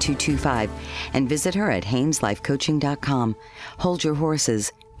 509-830-9225 and visit her at HamesLifeCoaching.com. Hold your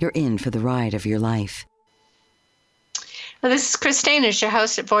horses. You're in for the ride of your life. Well, this is Chris Stainis, your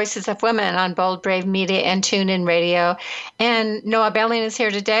host at Voices of Women on Bold, Brave Media and TuneIn Radio. And Noah Belling is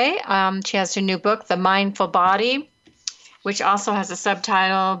here today. She has her new book, The Mindful Body, which also has a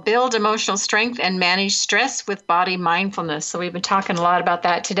subtitle, Build Emotional Strength and Manage Stress with Body Mindfulness. So we've been talking a lot about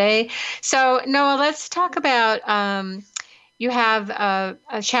that today. So Noah, let's talk about, you have a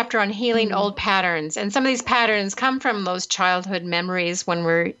chapter on healing old patterns. And some of these patterns come from those childhood memories when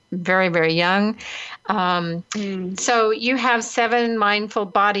we're very, very young. So you have 7 mindful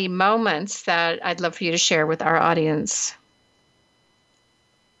body moments that I'd love for you to share with our audience.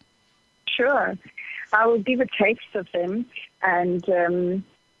 Sure. I will give a taste of them, and so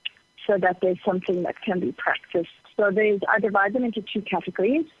that there's something that can be practiced. So I divide them into 2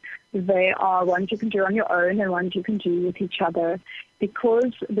 categories. They are ones you can do on your own and ones you can do with each other.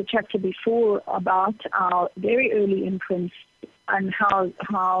 Because the chapter before about our very early imprints and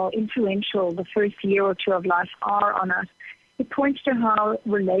how influential the first year or two of life are on us, it points to how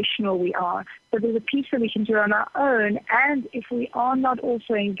relational we are. So there's a piece that we can do on our own, and if we are not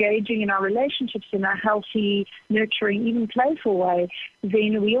also engaging in our relationships in a healthy, nurturing, even playful way,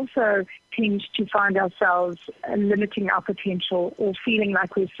 then we also tend to find ourselves limiting our potential or feeling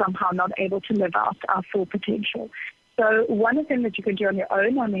like we're somehow not able to live out our full potential. So one of them that you can do on your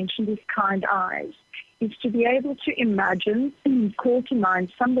own, I mentioned, is kind eyes. Is to be able to imagine and call to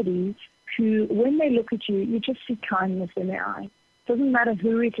mind somebody who, when they look at you, you just see kindness in their eye. It doesn't matter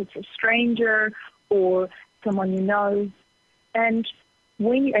who it is, it's a stranger or someone you know. And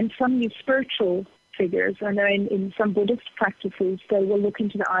some use spiritual figures. I know in some Buddhist practices, they will look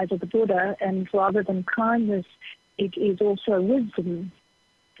into the eyes of the Buddha, and rather than kindness, it is also wisdom.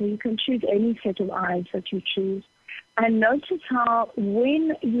 So you can choose any set of eyes that you choose. And notice how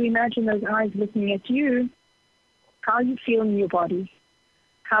when you imagine those eyes looking at you, how you feel in your body,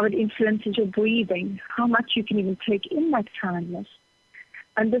 how it influences your breathing, how much you can even take in that kindness.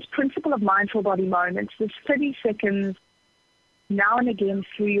 And this principle of mindful body moments, this 30 seconds now and again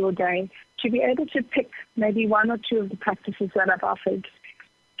through your day, to be able to pick maybe one or two of the practices that I've offered,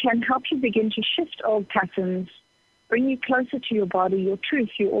 can help you begin to shift old patterns, bring you closer to your body, your truth,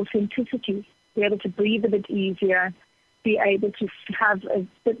 your authenticity, be able to breathe a bit easier, be able to have a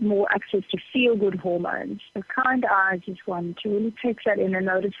bit more access to feel-good hormones. So kind eyes is one, to really take that in and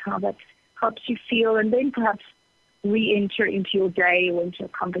notice how that helps you feel, and then perhaps re-enter into your day or into a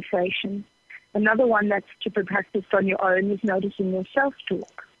conversation. Another one that's to be practiced on your own is noticing your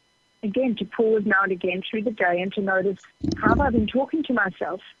self-talk. Again, to pause now and again through the day and to notice, how have I been talking to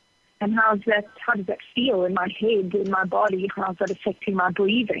myself? And how does that feel in my head, in my body? How is that affecting my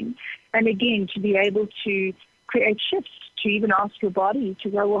breathing? And again, to be able to create shifts, to even ask your body to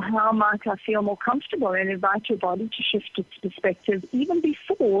go, well, how might I feel more comfortable, and invite your body to shift its perspective even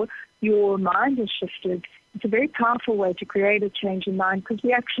before your mind has shifted. It's a very powerful way to create a change in mind, because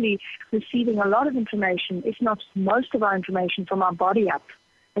we're actually receiving a lot of information, if not most of our information, from our body up,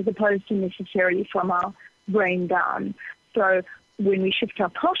 as opposed to necessarily from our brain down. So when we shift our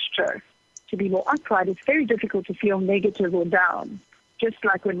posture to be more upright, it's very difficult to feel negative or down. Just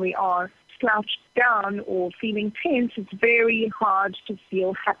like when we are slouched down or feeling tense, it's very hard to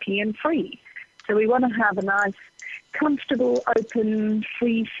feel happy and free. So we want to have a nice, comfortable, open,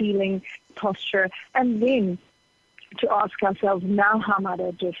 free-feeling posture, and then to ask ourselves, now how might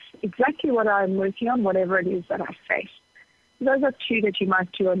I do exactly what I'm working on, whatever it is that I face. Those are two that you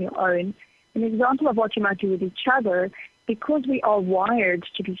might do on your own. An example of what you might do with each other, because we are wired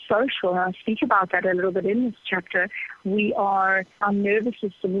to be social, and I speak about that a little bit in this chapter, our nervous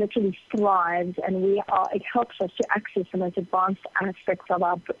system literally thrives, and it helps us to access the most advanced aspects of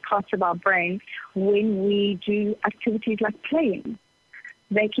our parts of our brain when we do activities like playing,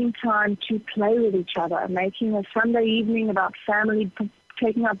 making time to play with each other, making a Sunday evening about family,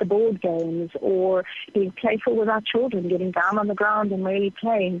 taking out the board games, or being playful with our children, getting down on the ground and really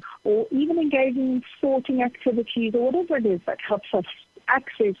playing, or even engaging in sporting activities, or whatever it is that helps us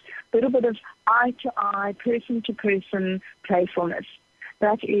access a little bit of eye-to-eye, person-to-person playfulness.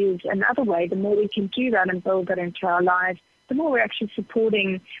 That is another way. The more we can do that and build that into our lives, the more we're actually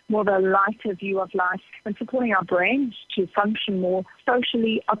supporting more of a lighter view of life and supporting our brains to function more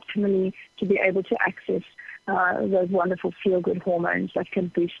socially, optimally, to be able to access those wonderful feel-good hormones that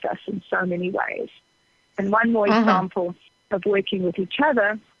can boost us in so many ways. And one more example of working with each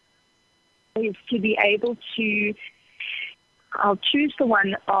other is to be able to, I'll choose the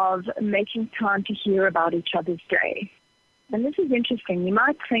one of making time to hear about each other's day. And this is interesting. You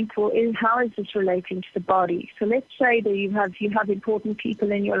might think, well, how is this relating to the body? So let's say that you have important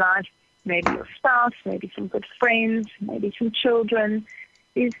people in your life, maybe your spouse, maybe some good friends, maybe some children,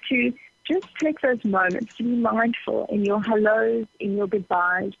 is to just take those moments to be mindful in your hellos, in your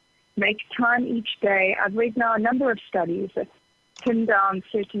goodbyes. Make time each day. I've read now a number of studies that pin down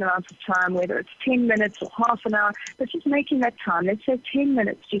certain amounts of time, whether it's 10 minutes or half an hour, but just making that time. Let's say 10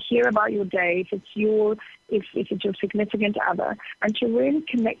 minutes to hear about your day, if it's your significant other, and to really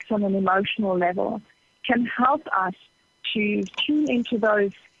connect on an emotional level can help us to tune into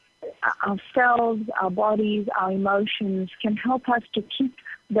those ourselves, our bodies, our emotions, can help us to keep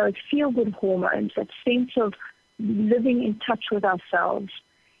those feel-good hormones, that sense of living in touch with ourselves,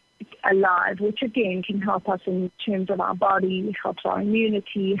 alive, which again can help us in terms of our body, helps our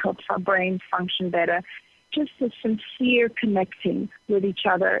immunity, helps our brain function better. Just a sincere connecting with each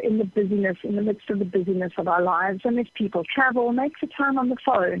other in the busyness, in the midst of the busyness of our lives. And if people travel, make the time on the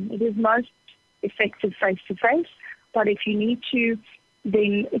phone. It is most effective face-to-face, but if you need to,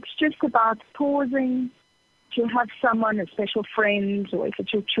 then it's just about pausing, to have someone, a special friend, or if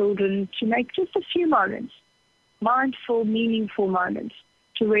it's your children, to make just a few moments, mindful, meaningful moments,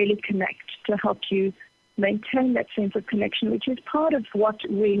 to really connect, to help you maintain that sense of connection, which is part of what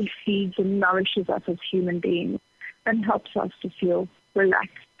really feeds and nourishes us as human beings and helps us to feel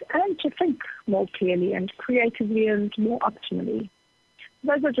relaxed and to think more clearly and creatively and more optimally.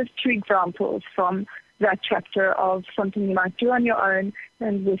 Those are just 2 examples from that chapter of something you might do on your own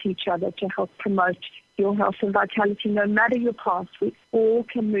and with each other to help promote your health and vitality. No matter your past, we all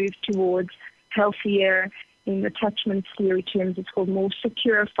can move towards healthier, in attachment theory terms, it's called more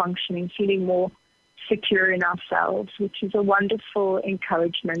secure functioning, feeling more secure in ourselves, which is a wonderful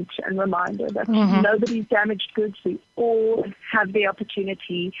encouragement and reminder that nobody's damaged goods. We all have the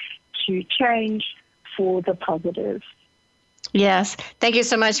opportunity to change for the positive. Yes. Thank you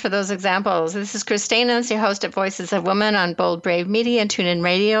so much for those examples. This is Chris Stainis, your host at Voices of Women on Bold Brave Media and TuneIn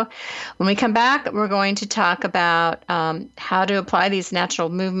Radio. When we come back, we're going to talk about how to apply these natural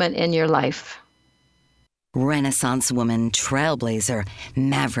movement in your life. Renaissance woman, trailblazer,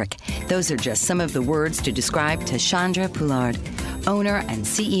 maverick. Those are just some of the words to describe Tashandra Poulard, owner and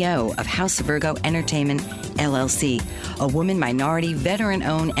CEO of House of Virgo Entertainment, LLC, a woman minority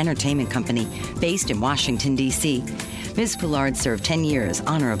veteran-owned entertainment company based in Washington, D.C. Ms. Poulard served 10 years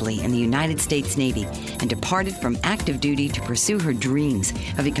honorably in the United States Navy and departed from active duty to pursue her dreams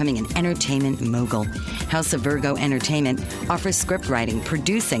of becoming an entertainment mogul. House of Virgo Entertainment offers script writing,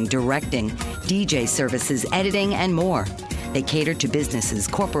 producing, directing, DJ services, editing, and more. They cater to businesses,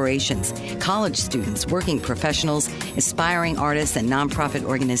 corporations, college students, working professionals, aspiring artists, and nonprofit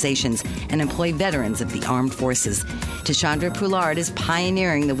organizations, and employ veterans of the armed forces. Tashandra Poulard is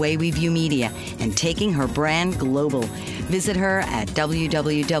pioneering the way we view media and taking her brand global. Visit her at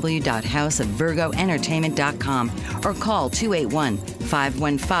www.houseofvirgoentertainment.com or call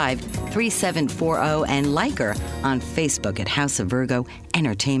 281-515-3740 and like her on Facebook at House of Virgo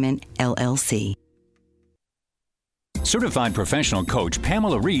Entertainment, LLC. Certified professional coach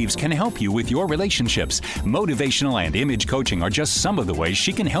Pamela Reeves can help you with your relationships. Motivational and image coaching are just some of the ways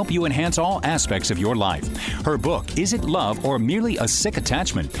she can help you enhance all aspects of your life. Her book, Is It Love or Merely a Sick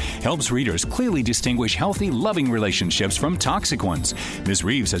Attachment?, helps readers clearly distinguish healthy, loving relationships from toxic ones. Ms.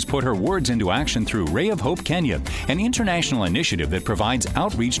 Reeves has put her words into action through Ray of Hope Kenya, an international initiative that provides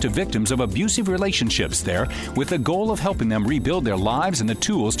outreach to victims of abusive relationships there with the goal of helping them rebuild their lives and the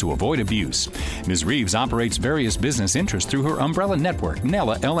tools to avoid abuse. Ms. Reeves operates various business interests through her umbrella network,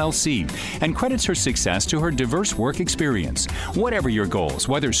 Nella LLC, and credits her success to her diverse work experience. Whatever your goals,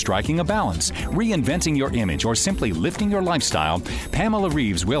 whether striking a balance, reinventing your image, or simply lifting your lifestyle, Pamela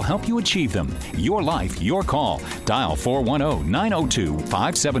Reeves will help you achieve them. Your life, your call. Dial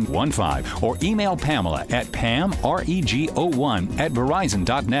 410-902-5715 or email Pamela at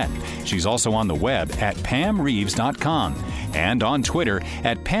pamregon@verizon.net. She's also on the web at pamreeves.com and on Twitter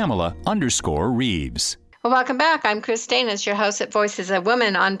at Pamela_Reeves. Well, welcome back. I'm Chris Stainis, your host at Voices of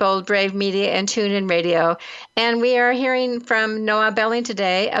Women on Bold Brave Media and TuneIn Radio. And we are hearing from Noah Belling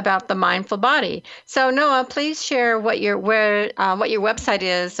today about the mindful body. So Noah, please share what your website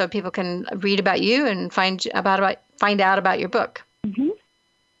is so people can read about you and find out about your book. Mm-hmm.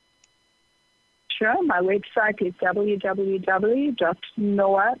 Sure. My website is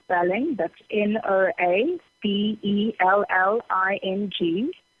www.noahbelling, that's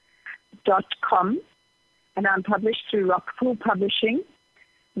NOABELLING.com. And I'm published through Rockpool Publishing,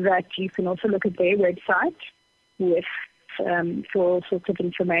 that you can also look at their website with for all sorts of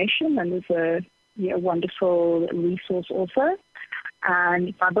information, and there's a wonderful resource also.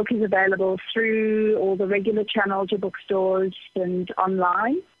 And my book is available through all the regular channels, your bookstores, and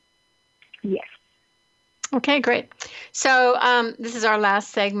online. Yes. Okay, great. So this is our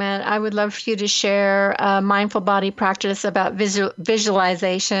last segment. I would love for you to share a mindful body practice about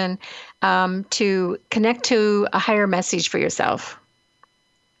visualization to connect to a higher message for yourself.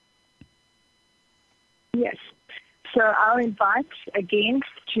 Yes. So I'll invite again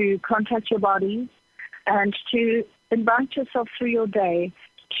to contact your body and to invite yourself through your day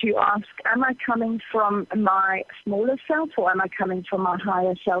to ask, am I coming from my smaller self or am I coming from my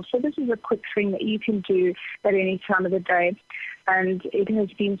higher self? So this is a quick thing that you can do at any time of the day. And it has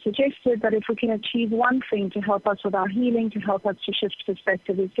been suggested that if we can achieve one thing to help us with our healing, to help us to shift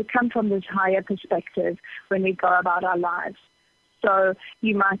perspective, is to come from this higher perspective when we go about our lives. So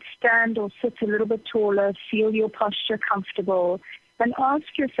you might stand or sit a little bit taller, feel your posture comfortable, and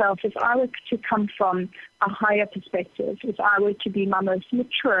ask yourself, if I were to come from a higher perspective, if I were to be my most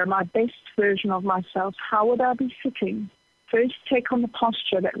mature, my best version of myself, how would I be sitting? First, take on the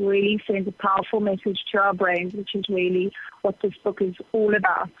posture that really sends a powerful message to our brains, which is really what this book is all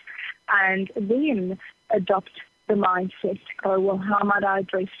about. and then adopt the mindset. Go, well, how might I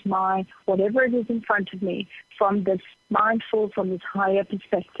address whatever it is in front of me from this mindful, from this higher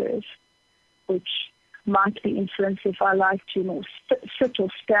perspective, which might be influenced if I like to more sit or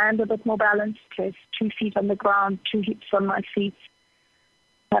stand a bit more balanced, place 2 feet on the ground, 2 hips on my feet,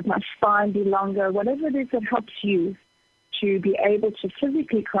 have my spine be longer, whatever it is that helps you to be able to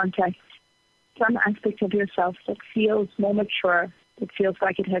physically contact some aspect of yourself that feels more mature, that feels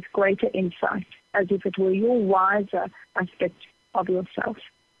like it has greater insight, as if it were your wiser aspect of yourself.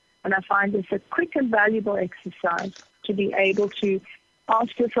 And I find this a quick and valuable exercise to be able to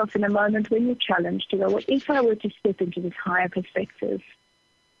ask yourself in a moment when you're challenged to go, well, if I were to step into this higher perspective,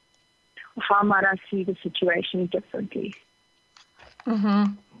 how might I see the situation differently?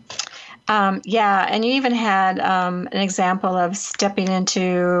 Mm-hmm. Yeah, and you even had an example of stepping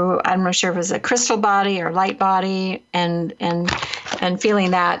into, I'm not sure if it was a crystal body or light body, and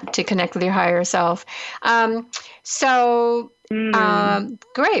feeling that to connect with your higher self. Great.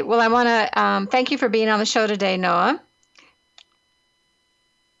 Well, I want to thank you for being on the show today, Noah.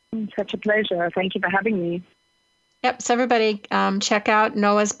 Such a pleasure. Thank you for having me. Yep. So everybody check out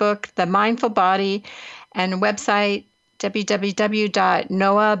Noah's book, The Mindful Body, and website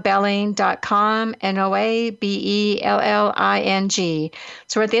www.noahbelling.com, NOABELLING.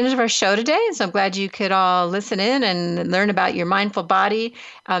 So we're at the end of our show today, so I'm glad you could all listen in and learn about your mindful body.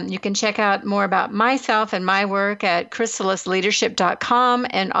 You can check out more about myself and my work at chrysalisleadership.com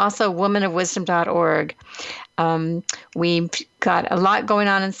and also womanofwisdom.org. We've got a lot going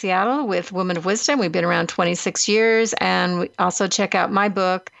on in Seattle with Women of Wisdom. We've been around 26 years, and we also check out my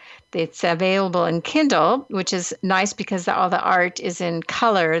book. It's available in Kindle, which is nice because all the art is in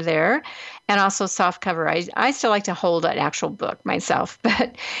color there, and also soft cover. I still like to hold an actual book myself,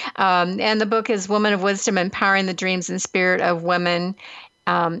 but and the book is Woman of Wisdom, Empowering the Dreams and Spirit of Women.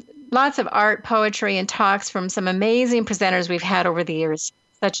 Lots of art, poetry, and talks from some amazing presenters we've had over the years,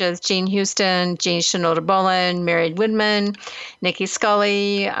 such as Jean Houston, Jean Shinoda-Bolen, Mary Woodman, Nikki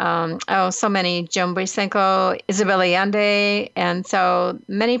Scully, so many, Joan Brisenko, Isabel Allende, and so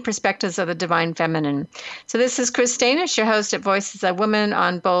many perspectives of the divine feminine. So this is Chris Stanish, your host at Voices of Women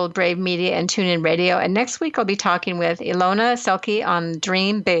on Bold, Brave Media and TuneIn Radio. And next week I'll be talking with Ilona Selke on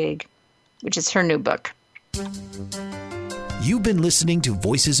Dream Big, which is her new book. You've been listening to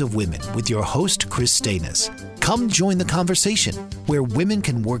Voices of Women with your host, Chris Stanish. Come join the conversation where women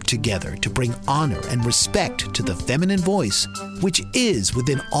can work together to bring honor and respect to the feminine voice, which is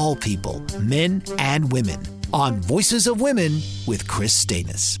within all people, men and women, on Voices of Women with Chris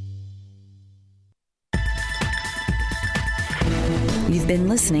Stanish. You've been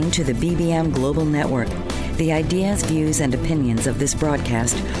listening to the BBM Global Network. The ideas, views, and opinions of this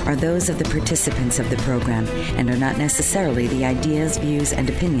broadcast are those of the participants of the program and are not necessarily the ideas, views, and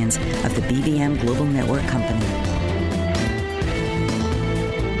opinions of the BBM Global Network Company.